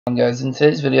Guys, in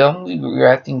today's video, I'm going to be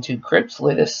reacting to Crypt's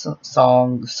latest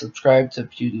song, Subscribe to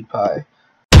PewDiePie.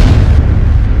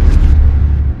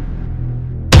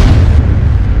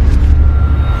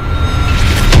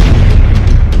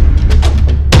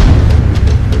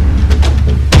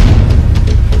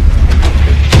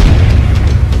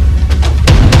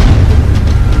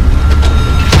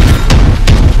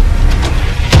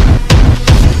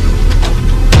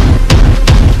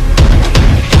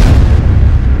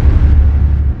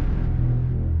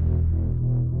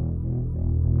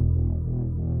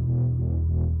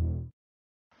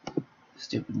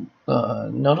 Stupid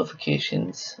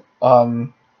notifications.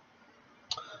 Now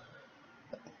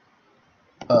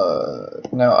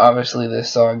obviously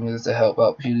this song is to help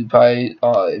out PewDiePie.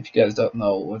 If you guys don't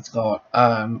know what's going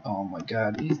on, oh my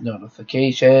god, these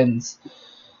notifications.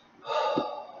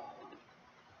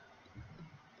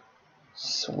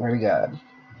 Swear to God.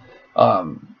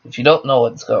 If you don't know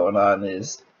what's going on,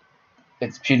 it's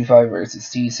PewDiePie versus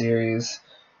T-Series.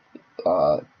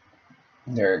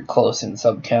 They're close in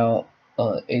sub count.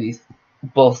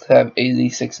 Both have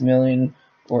 86 million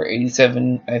or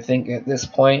 87, I think, at this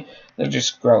point. They're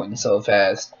just growing so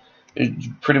fast. It's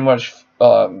pretty much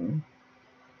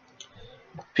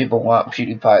people want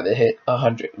PewDiePie to hit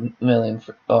 100 million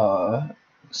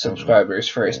subscribers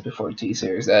first before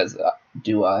T-Series, as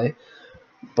do I.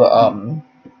 But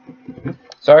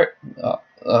sorry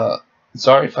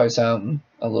if I sound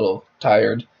a little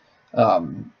tired.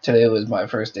 Today was my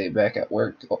first day back at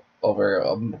work.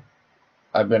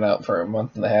 I've been out for a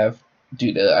month and a half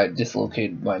due to I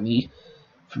dislocated my knee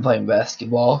from playing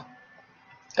basketball.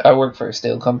 I work for a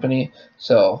steel company,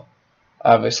 so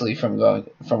obviously from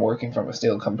working from a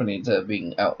steel company to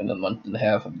being out in a month and a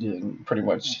half of doing pretty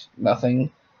much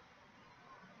nothing,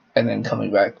 and then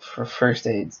coming back for first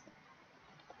aid,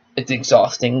 it's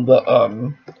exhausting. But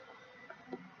I'm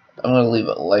gonna leave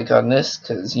a like on this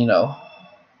because, you know,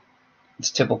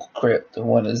 it's typical Crypt.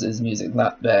 One is his music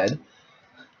not bad,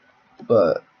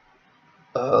 but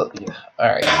yeah,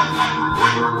 alright.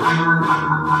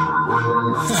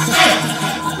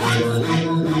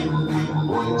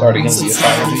 It's already gonna be a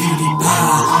fire beat.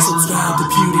 Subscribe to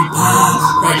PewDiePie.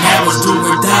 Right now it's do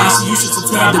or die, so you should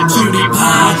subscribe to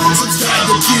PewDiePie. Subscribe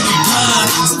to PewDiePie.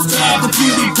 Subscribe to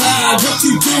PewDiePie. What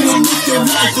you doing with your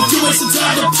life if you ain't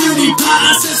subscribed to PewDiePie?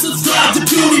 I said subscribe to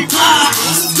PewDiePie.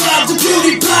 Subscribe to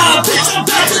PewDiePie. Bitch, I'm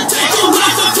about to take your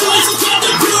life if you ain't subscribed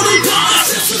to PewDiePie. I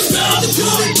said subscribe to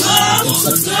PewDiePie.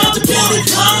 Subscribe to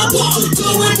PewDiePie. What you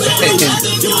doing with your life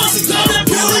if you ain't subscribed to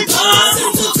PewDiePie?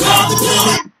 Subscribe to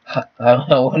PewDiePie.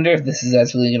 I wonder if this is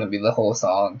actually gonna be the whole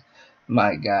song.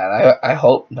 My god, I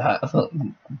hope not.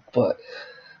 But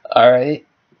alright.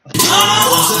 We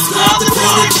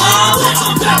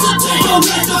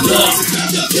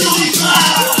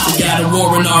got a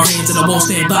war in our hands and I won't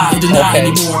stand by and deny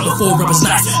anymore. The four rubber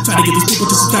snacks try to get these people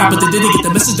to subscribe, but they didn't get the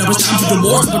message. Now it's time to do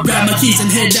more. So I grab my keys and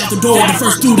head out the door. The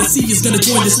first dude I see is gonna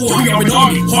join this war. We are an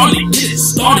army, hardly get it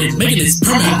started, making this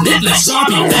permanent like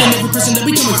Sharpie. And every person that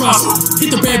we come across, hit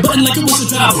the red button like it was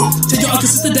a job. Take your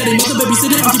inconsistent daddy, mother, baby,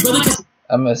 sit it, auntie, brother.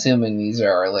 I'm assuming these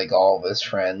are like all of his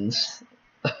friends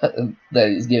that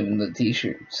he's giving the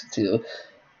t-shirts to,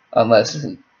 unless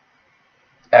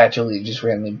actually just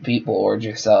random people or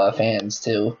just fans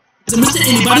too. So Mr.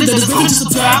 Anybody that is ready to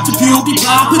subscribe to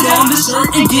PewDiePie, put down this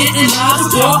shirt and get in line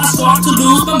before I start to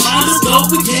lose my mind. Let's go,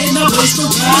 we cannot waste no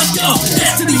time. Let's go.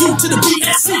 S to the U to the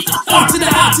BSC, R to the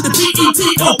I to the PET,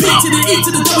 O P to the E to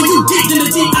the W, D to the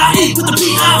DIE, put the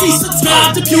PIE.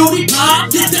 Subscribe to PewDiePie,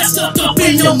 get that stuck up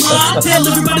in your mind. Tell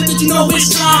everybody that you know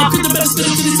it's time, cause the better spit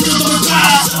it to these little on the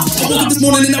rise. I woke up this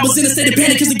morning and I was in a state of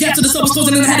panic, cause the gap to the sub was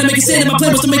closing and I had to make a stand. And my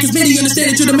plan was to make as many understand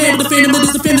that you're the man with the phantom, that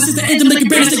is the famous, is the anthem, like a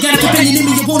brand, they got a companion in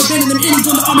me, you won't abandon them. Any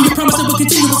join the army, you promise that we'll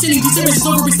continue ascending. These series is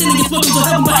overextending, it's welcome to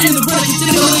heaven by ending the running,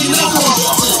 continuing to looking out for.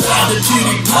 Subscribe to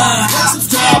PewDiePie,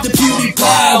 subscribe to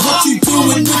PewDiePie. What you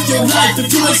doing with your life if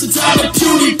you ain't subscribed to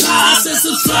PewDiePie? I said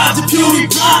subscribe to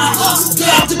PewDiePie,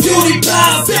 subscribe to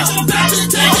PewDiePie. Bitch, I'm about to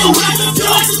take your life if you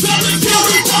ain't subscribed to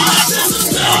PewDiePie. I said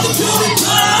subscribe to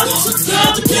PewDiePie,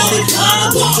 subscribe to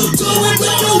PewDiePie. What you doing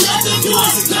with your life if you ain't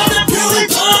subscribed to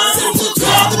PewDiePie?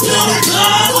 Subscribe to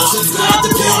PewDiePie, subscribe to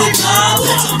PewDiePie.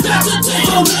 Bitch, I'm about to take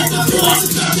your life if you ain't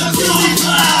subscribed to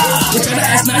PewDiePie. We're trying to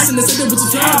ask nice and they said they would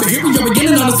subscribe, but here we go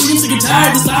beginning on the theme, sick and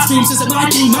tired. This live stream says that my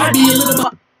king might be a little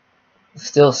bit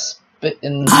Still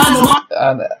spitting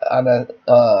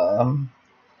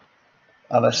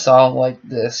on a song like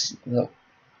this. You know,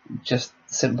 just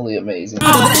simply amazing. By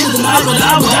the end of the night, but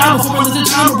I will die before I let the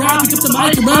time around. Pick up the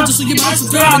mic around just so you might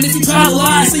subscribe. And if you try to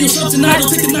lie, say yourself tonight, I'll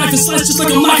take a knife and slice just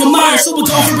like a Michael Myers. So we'll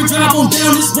go for a drive on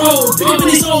down this road. Pick up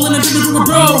any soul and I'm gonna do a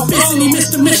bro. Miss any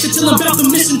missed the mission till I'm about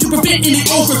the mission to prevent any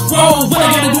overthrow. What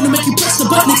I gotta do to make you press the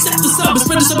button, accept the sub, and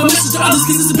spread this up a message to others,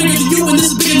 cause this is bigger than you and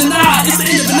this is bigger than I. It's the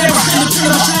end of an era, and the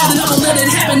turn of a child, and I won't let it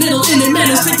happen. It'll end in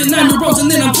madness. Take the 9-year-olds and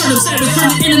then I'm turning savage.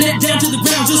 Turn the internet down to the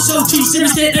ground just so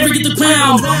T-Series can't ever get the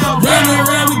crown. Round and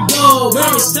round we go, where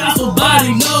we stop,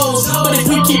 nobody knows. But if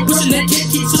we keep pushing that kid,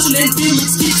 keep pushing and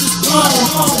Felix keeps us going.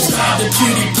 Subscribe to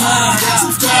PewDiePie,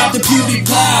 subscribe to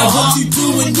PewDiePie. What you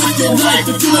doing with your life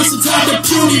if you ain't subscribed to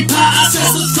PewDiePie? I said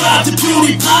subscribe to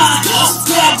PewDiePie,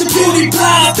 subscribe to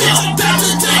PewDiePie. Bitch, I'm about to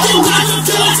take your life if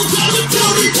you ain't subscribed to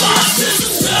PewDiePie.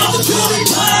 Subscribe to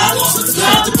PewDiePie,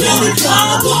 subscribe to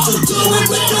PewDiePie. What you doing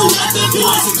with your life if you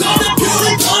ain't subscribed to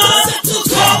PewDiePie?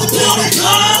 Subscribe to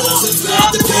PewDiePie,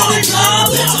 subscribe to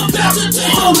PewDiePie. Bitch, I'm about to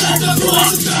take your life if you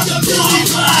ain't subscribed to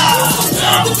PewDiePie.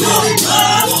 Subscribe to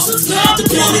PewDiePie, subscribe to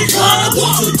PewDiePie.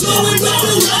 What you doing with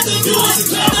your life if you ain't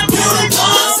subscribed to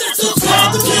PewDiePie?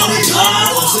 Subscribe to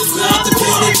PewDiePie, subscribe to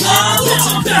PewDiePie. Bitch,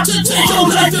 I'm about to take your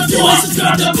life if you ain't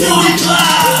subscribed to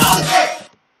PewDiePie.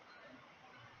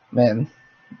 Man,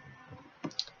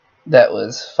 that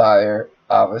was fire,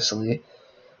 obviously.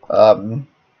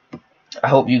 I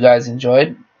hope you guys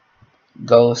enjoyed.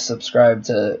 Go subscribe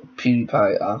to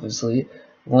PewDiePie, obviously.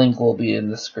 Link will be in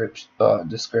the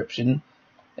description.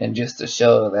 And just to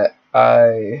show that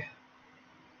I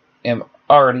am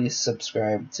already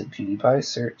subscribed to PewDiePie,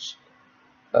 search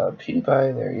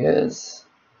PewDiePie, there he is.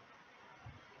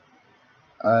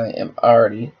 I am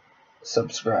already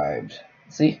subscribed.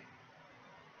 See?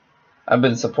 I've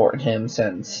been supporting him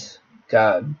since,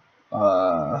 God,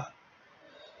 I'm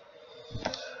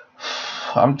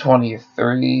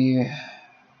 23,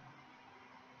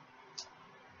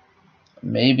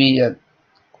 maybe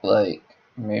like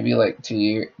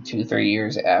 2-3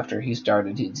 years after he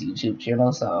started his YouTube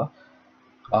channel, so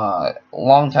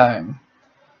long time.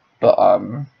 But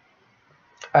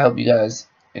I hope you guys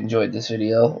enjoyed this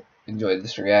video, enjoyed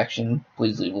this reaction.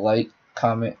 Please leave a like,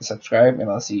 comment, subscribe, and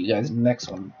I'll see you guys in the next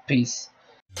one. Peace.